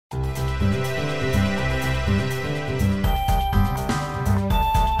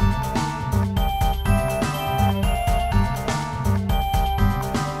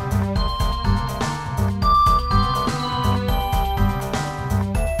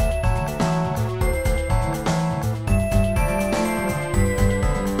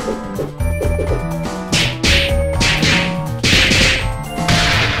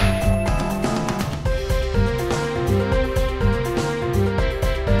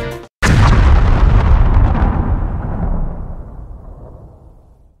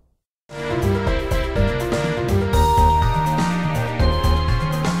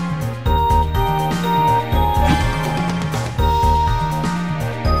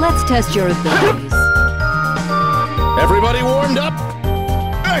Let's test your abilities. Everybody warmed up?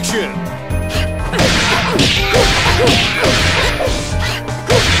 Action!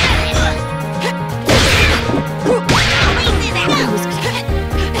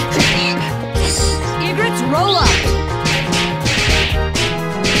 Egrets, roll up!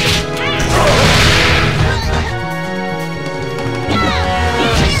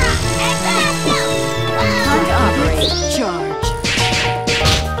 Time to operate. Charge.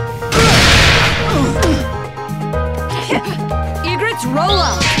 Egrets, roll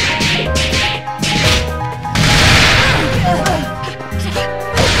up!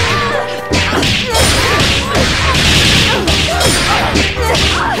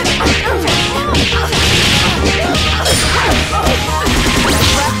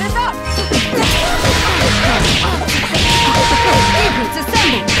 Egrets,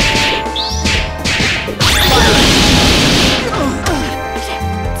 assemble!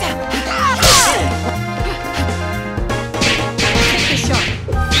 Take the shot.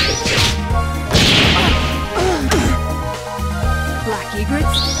 Black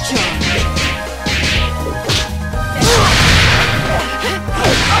egrets, charge.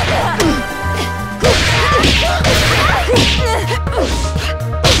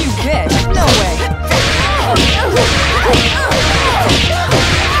 You bitch, no way.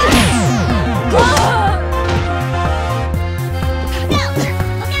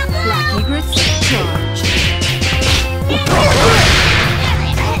 Black egrets, charge.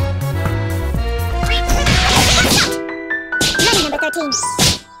 Money number 13.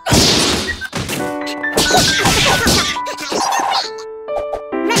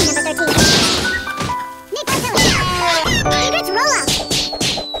 Money number 13. Egrets, roll up.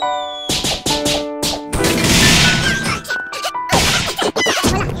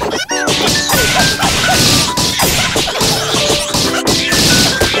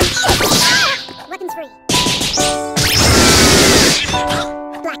 Weapons free.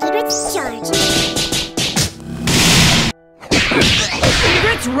 Black egrets, charge.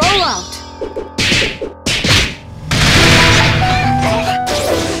 Egrets, roll out!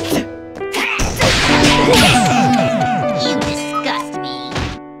 You disgust me.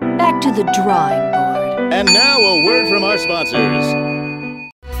 Back to the drawing board. And now a word from our sponsors.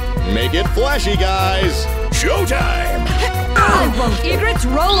 Make it flashy, guys! Showtime! Egrets,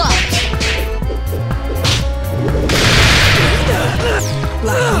 roll out!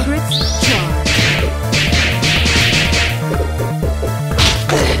 Black egrets, charge.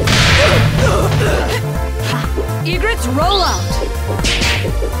 Egrets, roll out!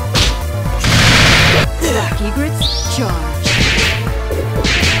 Black egrets, charge.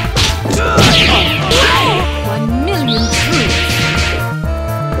 1,000,000 troops.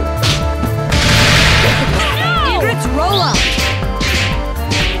 Egrets, roll out!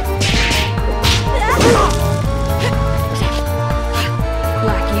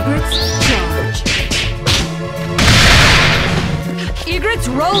 Black egrets, charge. Egrets,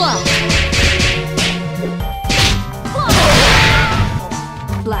 roll out!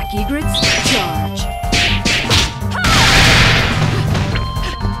 Black egrets, charge.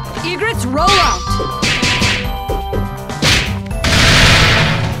 Egrets, roll out!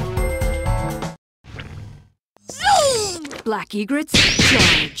 Black egrets,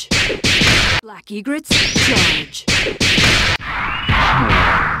 charge. Black egrets, charge.